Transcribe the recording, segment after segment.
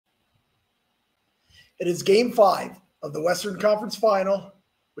It is Game 5 of the Western Conference Final,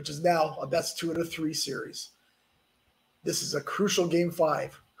 which is now a best 2 out of 3 series. This is a crucial Game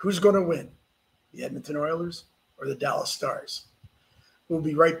 5. Who's going to win? The Edmonton Oilers or the Dallas Stars? We'll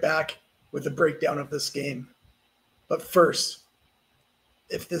be right back with a breakdown of this game. But first,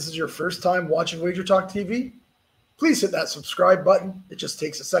 if this is your first time watching WagerTalk TV, please hit that subscribe button. It just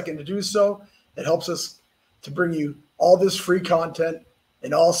takes a second to do so. It helps us to bring you all this free content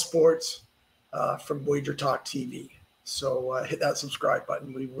in all sports from WagerTalk TV. So hit that subscribe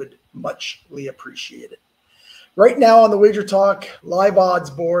button. We would muchly appreciate it. Right now on the WagerTalk live odds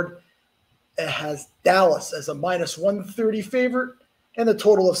board, it has Dallas as a minus 130 favorite and a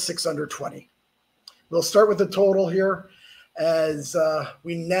total of 6 under 20. We'll start with the total here as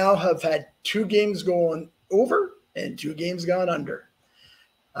we now have had 2 games going over and 2 games gone under.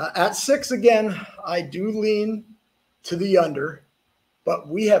 At 6, again, I do lean to the under, but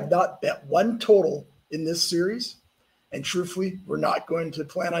we have not bet one total in this series. And truthfully, we're not going to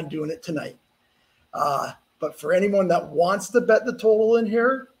plan on doing it tonight. But for anyone that wants to bet the total in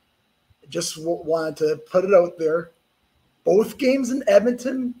here, just wanted to put it out there. Both games in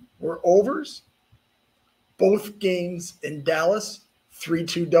Edmonton were overs. Both games in Dallas,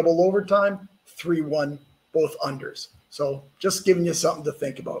 3-2 double overtime, 3-1, both unders. So just giving you something to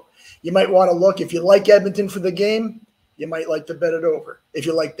think about. You might want to look, if you like Edmonton for the game, you might like to bet it over. If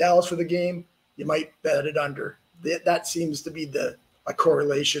you like Dallas for the game, you might bet it under. That seems to be a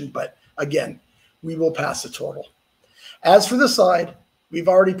correlation, but again, we will pass the total. As for the side, we've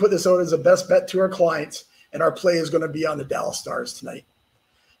already put this out as a best bet to our clients, and our play is going to be on the Dallas Stars tonight.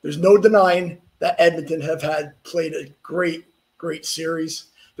 There's no denying that Edmonton have played a great series.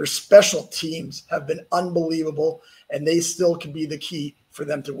 Their special teams have been unbelievable, and they still can be the key for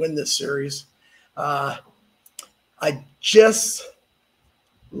them to win this series. I just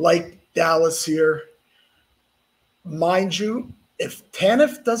like Dallas here. Mind you, if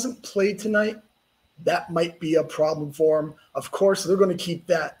Tanev doesn't play tonight, that might be a problem for him. Of course, they're going to keep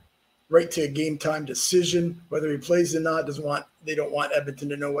that right to a game time decision, whether he plays or not. They don't want Edmonton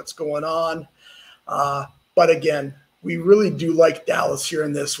to know what's going on. But again, we really do like Dallas here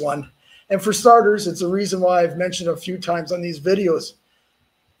in this one. And for starters, it's a reason why I've mentioned a few times on these videos.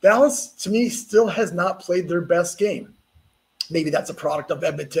 Dallas, to me, still has not played their best game. Maybe that's a product of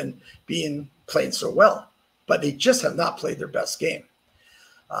Edmonton playing so well, but they just have not played their best game.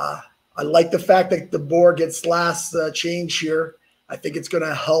 I like the fact that DeBoer gets last change here. I think it's going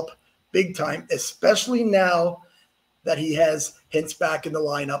to help big time, especially now that he has Hintz back in the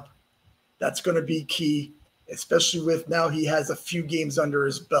lineup. That's going to be key, especially with now he has a few games under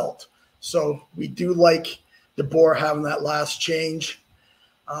his belt. So we do like DeBoer having that last change.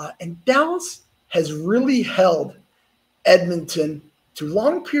 And Dallas has really held Edmonton to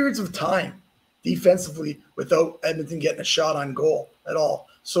long periods of time defensively without Edmonton getting a shot on goal at all.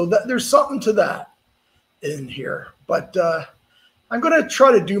 So there's something to that in here. But I'm going to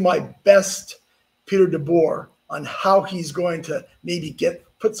try to do my best, Peter DeBoer, on how he's going to maybe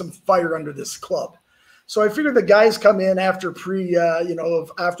put some fire under this club. So I figured the guys come in after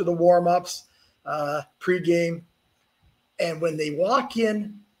after the warm-ups, pre-game, and when they walk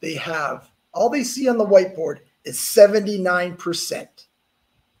in, they have all they see on the whiteboard is 79%.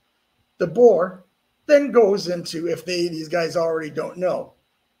 DeBoer then goes into, if these guys already don't know,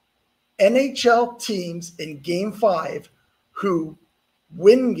 NHL teams in Game 5 who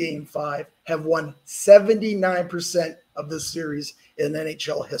win Game 5 have won 79% of the series in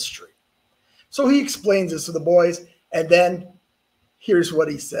NHL history. So he explains this to the boys, and then here's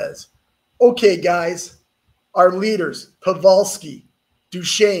what he says. Okay, guys, our leaders, Pavelski,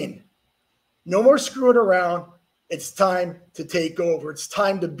 Duchesne, no more screwing around. It's time to take over. It's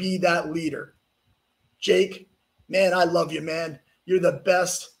time to be that leader. Jake, man, I love you, man. You're the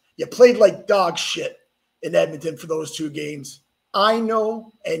best. You played like dog shit in Edmonton for those 2 games. I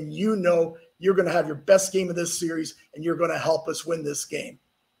know, and you know, you're going to have your best game of this series, and you're going to help us win this game.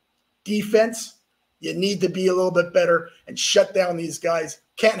 Defense, you need to be a little bit better and shut down these guys.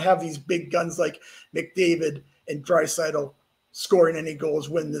 Can't have these big guns like McDavid and Draisaitl scoring any goals,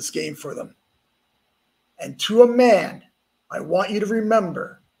 win this game for them. And to a man, I want you to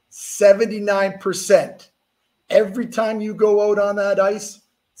remember 79%. Every time you go out on that ice,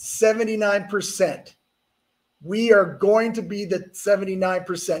 79%. We are going to be the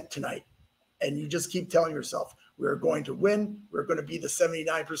 79% tonight. And you just keep telling yourself, we're going to win. We're going to be the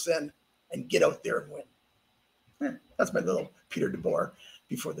 79% and get out there and win. That's my little Peter DeBoer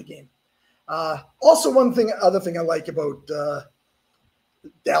before the game. Also, other thing I like about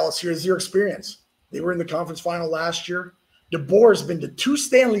Dallas here is your experience. They were in the conference final last year. DeBoer's been to 2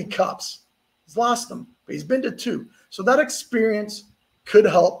 Stanley Cups. He's lost them, but he's been to 2. So that experience could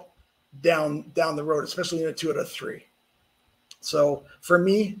help down the road, especially in a 2 out of 3. So for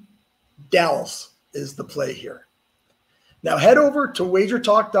me, Dallas is the play here. Now head over to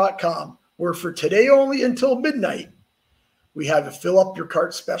WagerTalk.com, where for today only until midnight, we have a fill up your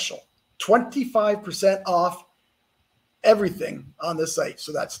cart special. 25% off everything on the site.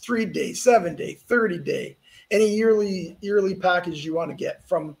 So that's 3-day, 7-day, 30-day, any yearly package you want to get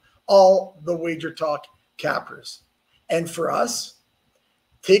from all the WagerTalk cappers. And for us,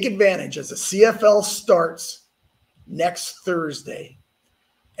 take advantage as the CFL starts next Thursday,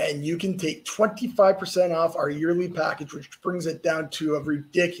 and you can take 25% off our yearly package, which brings it down to a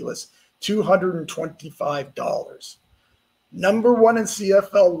ridiculous $225. Number 1 in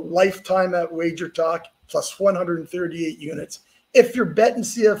CFL lifetime at WagerTalk, plus 138 units. If you're betting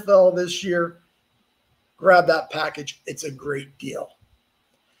CFL this year, grab that package. It's a great deal.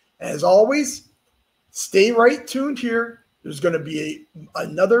 As always, stay right tuned here. There's going to be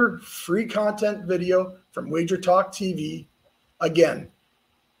another free content video from WagerTalk TV. Again,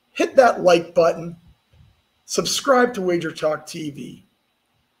 hit that like button. Subscribe to WagerTalk TV.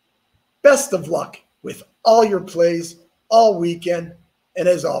 Best of luck with all your plays all weekend. And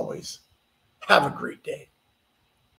as always, have a great day.